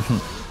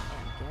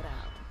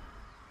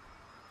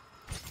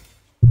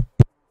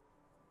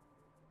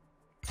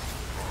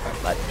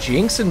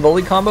 Jinx and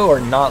Bully combo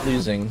are not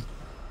losing.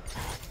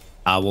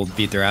 We'll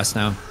beat their ass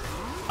now.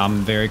 I'm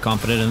very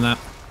confident in that.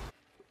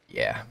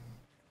 Yeah.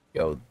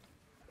 Yo.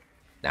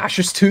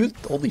 Nash's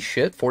Tooth? Holy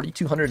shit,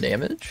 4,200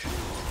 damage?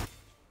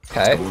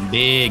 Okay. Going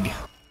big.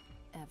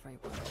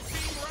 Everyone.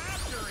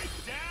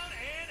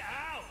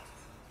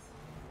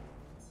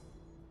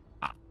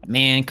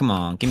 Man, come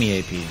on. Give me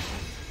AP.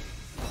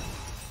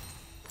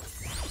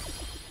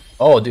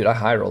 Oh, dude, I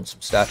high rolled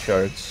some stat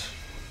shards.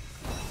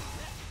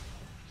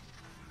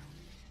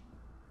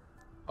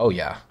 Oh,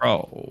 yeah.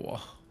 Bro.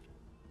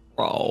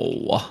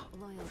 Bro.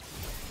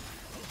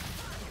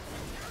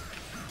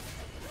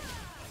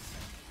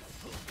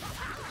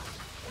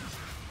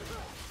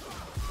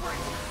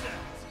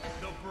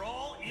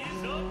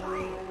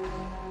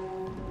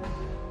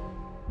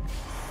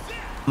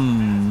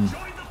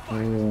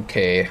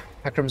 Okay.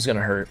 Heckram's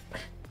gonna hurt.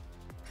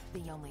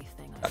 The only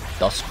thing Got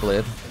Dust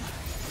Blade.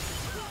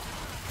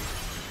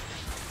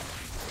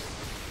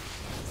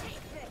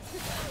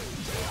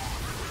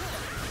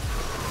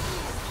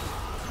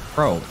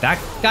 Bro, that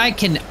guy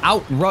can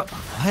outrun.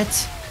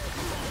 What?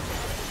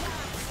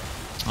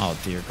 Oh,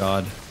 dear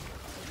God.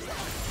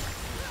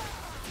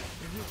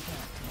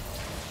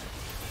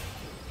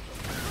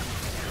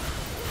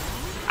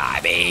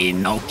 I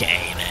mean,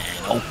 okay,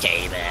 man.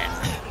 Okay, then.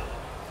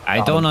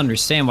 I don't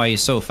understand why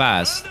he's so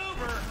fast.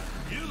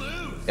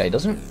 Yeah, he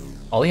doesn't...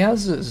 All he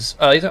has is...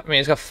 I mean,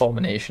 he's got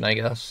Fulmination, I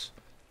guess.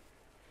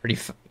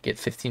 Get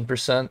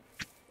 15%.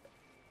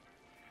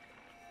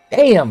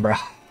 Damn, bro.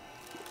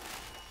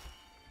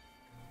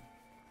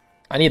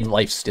 I need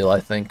lifesteal, I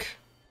think.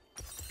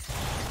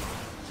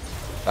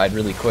 Died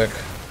really quick.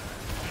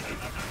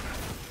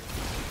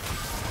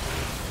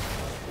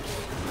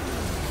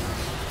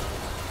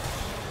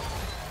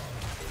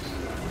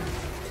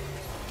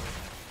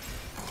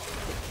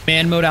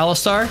 Man mode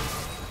Alistar?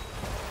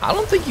 I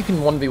don't think you can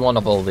 1v1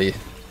 a Boldy.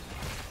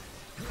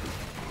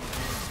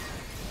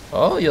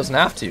 Oh, he doesn't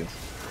have to.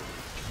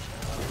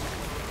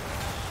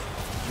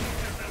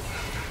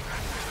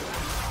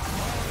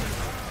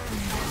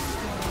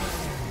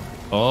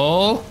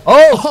 Oh.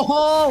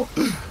 Oh!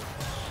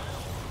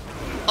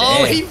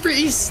 Oh, Dang.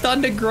 he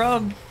stunned a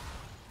grub.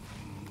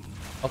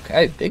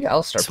 Okay, big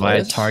Alistar That's why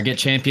plays. target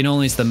champion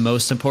only is the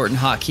most important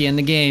hotkey in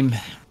the game.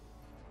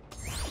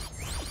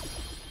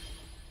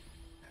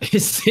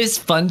 Is this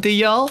fun to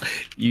y'all?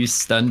 You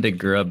stunned a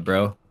grub,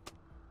 bro.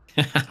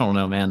 I don't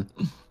know, man.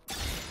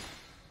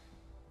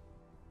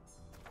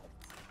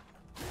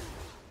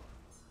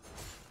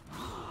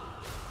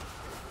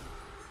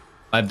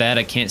 My bad,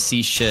 I can't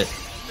see shit.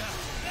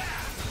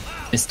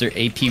 Mr.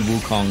 AP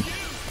Wukong.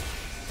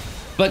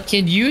 But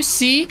can you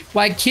see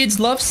why kids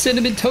love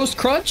Cinnamon Toast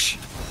Crunch?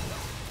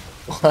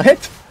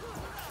 What?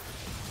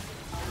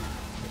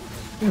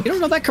 You don't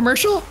know that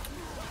commercial?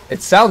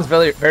 It sounds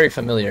very, very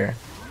familiar.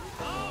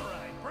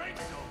 Alright,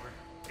 break's over.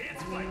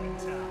 It's fighting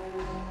time.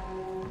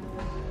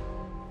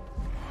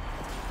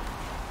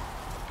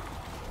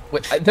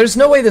 Wait, there's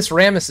no way this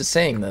Rammus is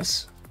saying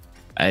this.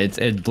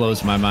 It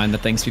blows my mind the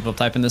things people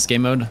type in this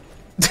game mode.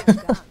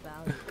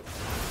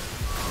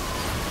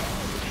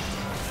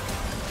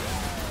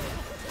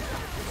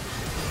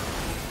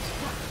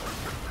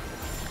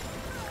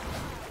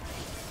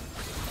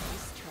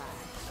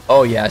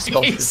 Oh yeah, He's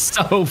Scopiest.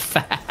 so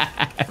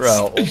fast.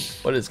 Bro,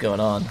 what is going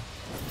on?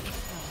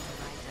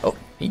 Oh,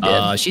 he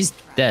did. She's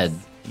dead.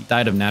 He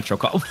died of natural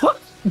cause.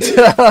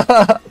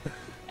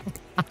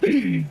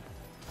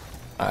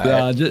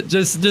 Alright.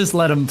 Just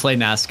let him play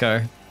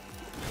NASCAR.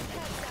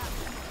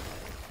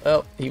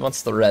 Oh, he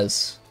wants the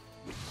res.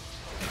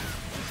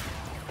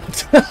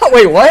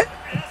 Wait, what?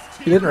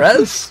 He didn't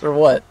res? Or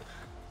what?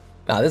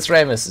 Nah, this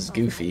Rammus is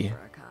goofy. For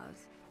a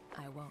cause.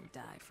 I won't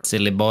die for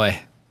Silly boy.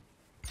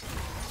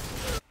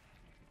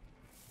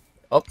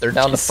 Oh, they're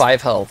down to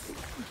 5 health.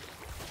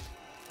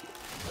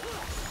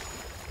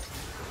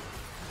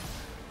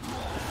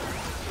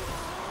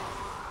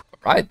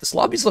 Right, this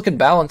lobby's looking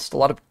balanced. A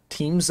lot of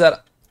teams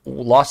that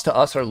lost to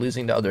us are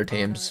losing to other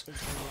teams.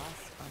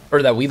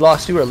 Or that we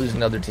lost to are losing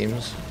to other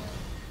teams.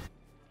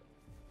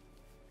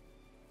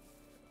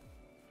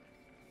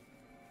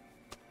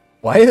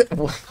 Why?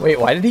 Wait,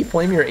 why did he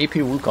flame your AP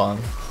Wukong?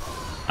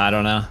 I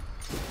don't know.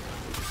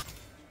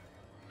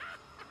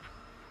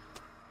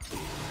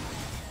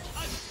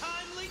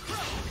 Untimely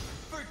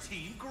growth for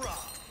Team Grog.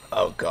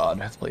 Oh god,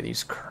 I have to play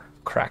these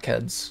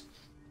crackheads.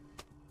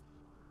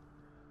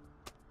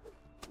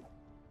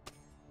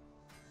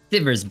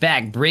 Siver's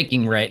back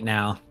breaking right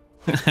now.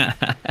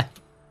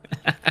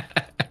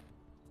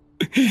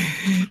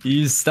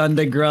 You stunned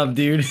a grub,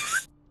 dude.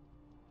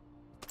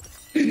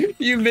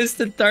 You missed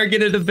the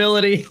targeted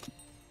ability.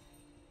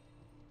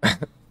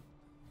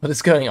 What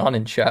is going on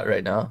in chat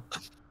right now?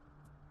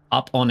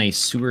 Up on a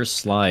sewer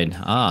slide.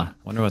 Ah,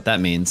 wonder what that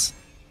means.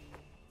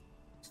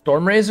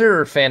 Stormraiser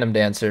or Phantom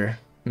Dancer?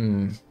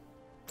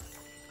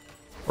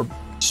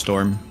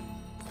 Storm.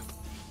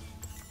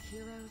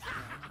 heroes and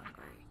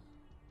hungry.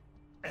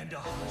 And a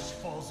hush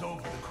falls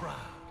over the crowd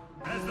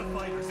as the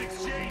fighters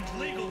exchange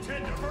legal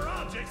tender for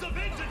objects of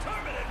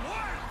indeterminate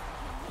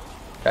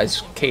worth.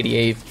 Guys,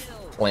 KDA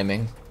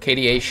flaming.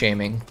 KDA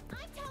shaming.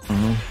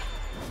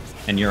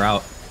 And you're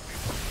out.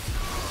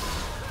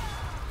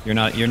 You're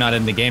not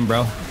in the game,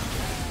 bro.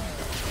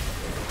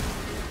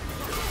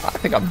 I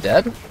think I'm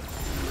dead.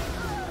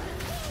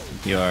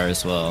 You are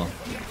as well.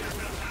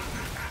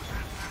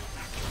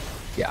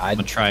 Yeah, I I'm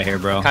gonna try here,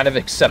 bro. kind of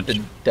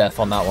accepted death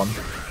on that one.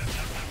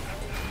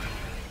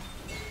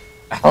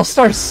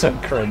 Alistar's so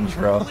cringe,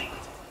 bro.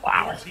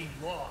 Wow. Team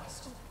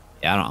lost.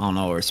 Yeah, I don't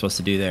know what we're supposed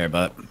to do there,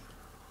 but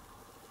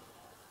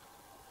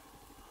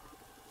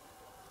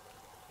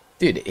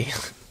Dude,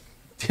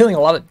 dealing a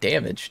lot of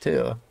damage,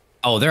 too.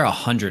 oh, they're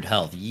 100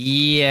 health.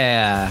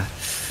 Yeah.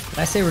 Did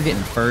I say we're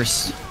getting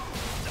first?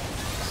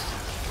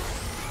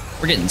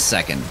 We're getting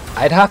second.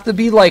 I'd have to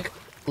be, like,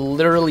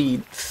 literally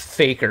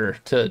faker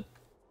to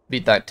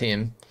beat that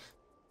team.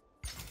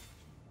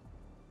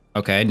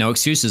 Okay, no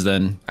excuses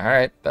then.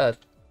 Alright, bet. It's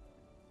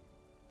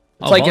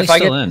Oh, like Volley's if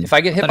still in.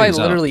 I get hit Thought by he was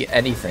out. literally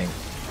anything.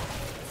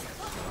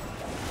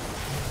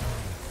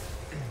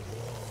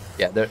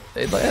 Yeah, they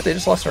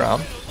just lost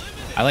around.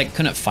 I like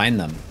couldn't find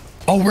them.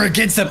 Oh, we're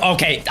against them.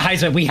 Okay,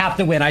 Heisman, we have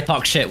to win. I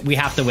talk shit. We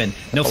have to win.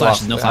 No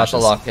flashes, no I have to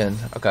flashes. lock in.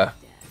 Okay.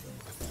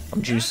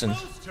 I'm juicing.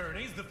 Most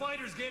tourneys, the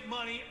fighters get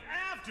money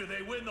after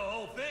they win the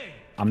whole thing.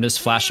 I'm just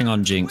flashing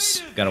on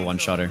Jinx. Got a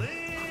one-shotter.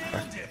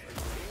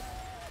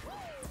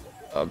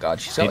 Oh god,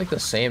 she's got like the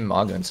same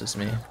augments as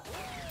me.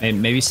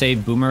 Maybe say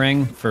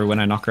Boomerang for when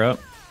I knock her out.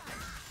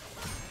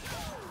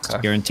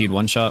 Okay. Guaranteed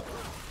one shot.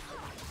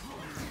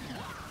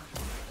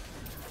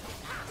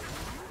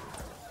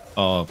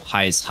 Oh,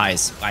 highs.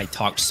 I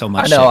talked so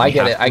much. I know, shit. I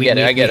get it. I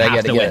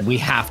get it. We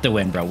have to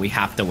win, bro. We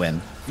have to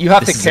win. You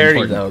have This to is carry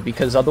important. though,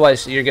 because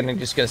otherwise you're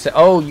just gonna say,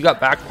 "Oh, you got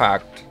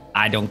backpacked."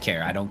 I don't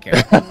care.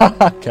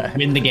 Okay.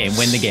 Win the game.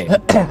 Win the game.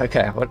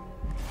 Okay. What?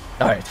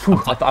 All right. Whew,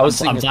 I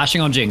was I'm thinking...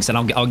 flashing on Jinx, and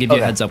I'll give you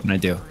a heads up when I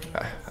do.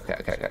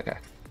 Okay.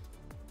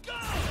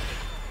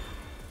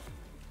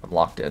 I'm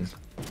locked in.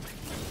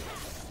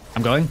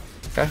 I'm going.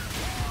 Okay.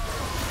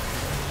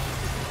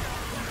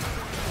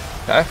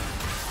 Okay.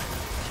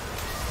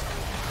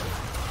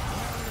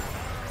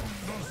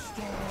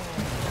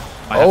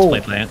 I have to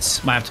play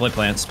plants. Might have to play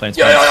plants. Plants.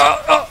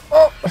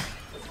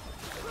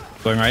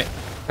 Going right.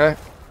 Okay.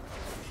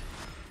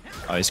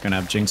 Oh, he's gonna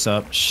have Jinx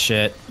up.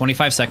 Shit.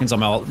 25 seconds.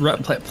 I'm out.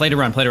 Play to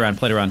run. Whatever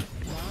works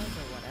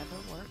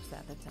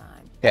at the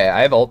time. Okay,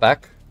 I have ult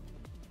back.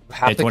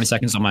 Okay, 20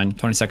 seconds on mine.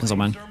 20 seconds on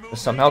mine.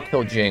 Somehow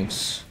kill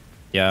Jinx.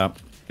 Yeah.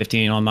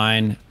 15 on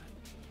mine.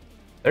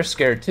 They're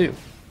scared too.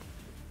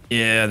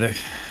 Yeah. They're...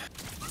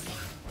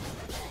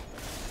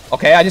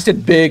 Okay, I just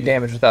did big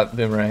damage with that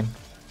boomerang.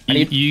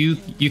 You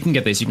can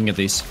get these. You can get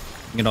these. You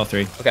can get all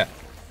three. Okay.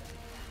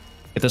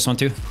 Get this one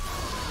too.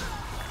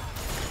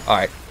 All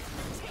right.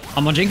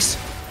 I'm on Jinx.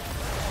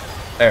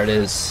 There it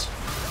is.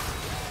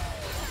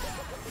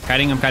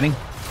 Kiting. I'm kiting.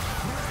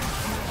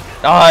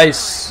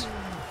 Nice.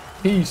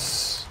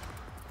 Peace.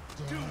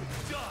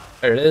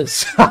 There it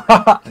is.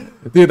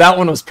 Dude, that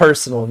one was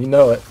personal. You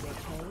know it.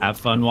 Have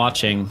fun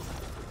watching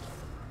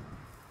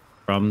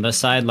from the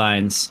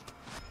sidelines.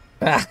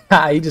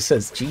 He just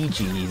says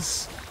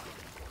GG's.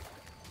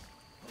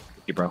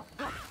 You bro.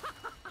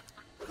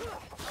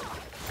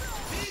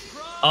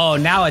 Oh,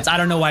 now it's I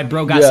don't know why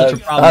bro got such a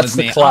problem that's with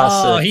the me.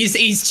 classic. Oh,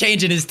 he's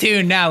changing his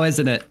tune now,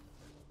 isn't it?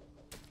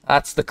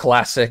 That's the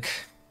classic.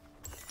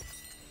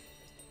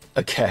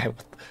 Okay.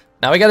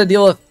 Now we got to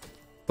deal with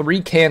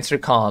 3 cancer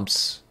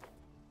comps.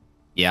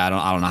 Yeah, I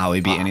don't know how we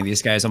beat any of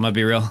these guys. I'm gonna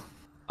be real.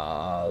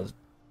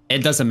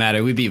 It doesn't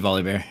matter. We beat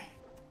Volibear.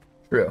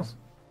 True.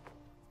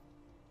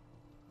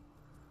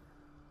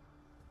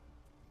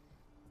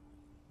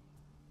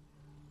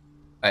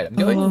 Alright, I'm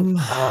going.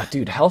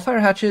 Dude, Hellfire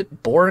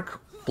Hatchet,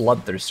 Bork,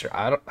 Bloodthirster.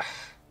 I don't.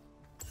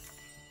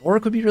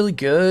 Bork would be really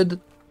good.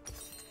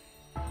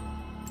 So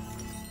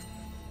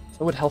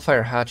would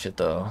Hellfire Hatchet,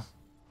 though.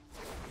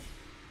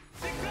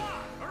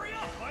 Hurry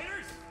up,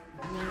 fighters!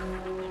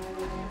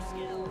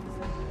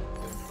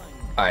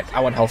 Alright,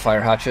 I want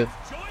Hellfire Hatchet.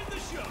 Join the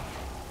show!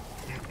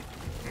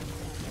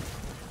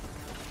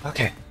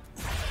 Okay.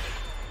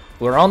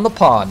 We're on the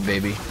pond,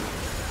 baby.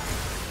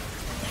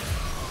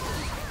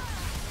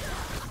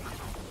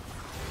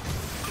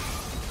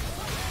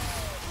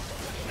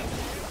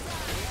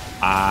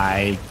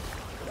 I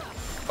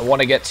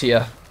want to get to you.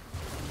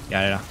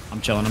 Yeah.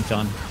 I'm chilling.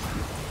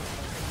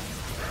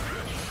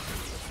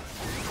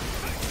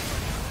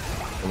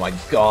 Oh my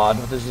god,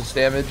 what is this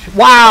damage?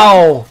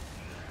 Wow!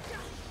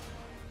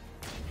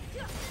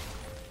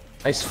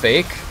 Nice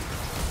fake.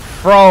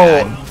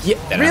 Bro,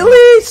 yeah,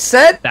 really?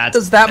 Set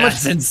does that much?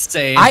 That's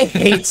insane. I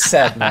hate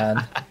Set,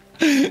 man.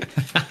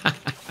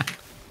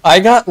 I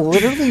got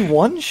literally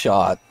one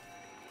shot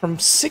from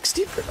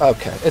 60.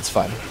 Okay, it's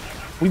fine.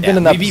 We've been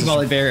in that we beat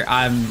position. Volibear.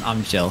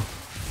 I'm chill.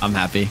 I'm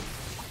happy.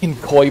 In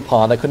Koi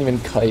Pond, I couldn't even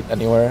kite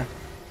anywhere.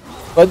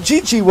 But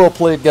GG, well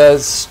played,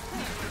 guys.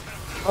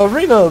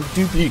 Arena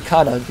do be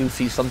kind of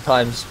goofy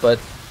sometimes, but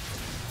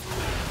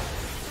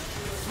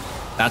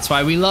That's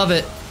why we love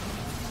it.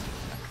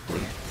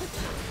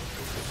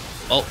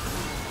 Oh,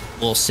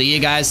 we'll see you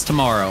guys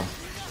tomorrow.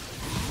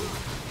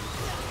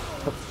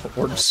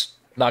 we're just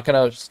not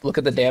gonna look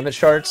at the damage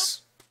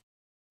charts.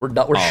 We're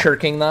not. We're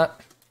shirking that.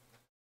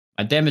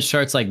 My damage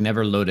charts like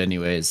never load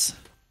anyways.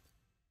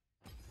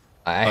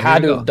 I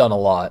had to have done a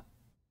lot,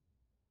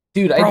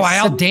 dude. Bro, I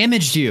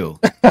out-damaged you.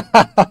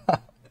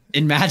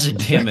 In magic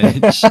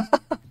damage.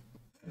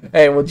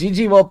 Hey, well,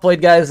 GG, well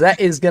played, guys. That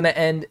is going to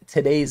end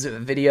today's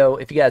video.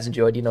 If you guys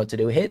enjoyed, you know what to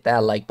do. Hit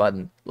that like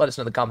button. Let us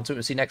know in the comments what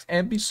we'll see next.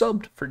 And be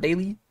subbed for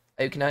daily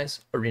AUTOS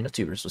Arena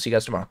Tubers. We'll see you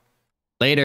guys tomorrow.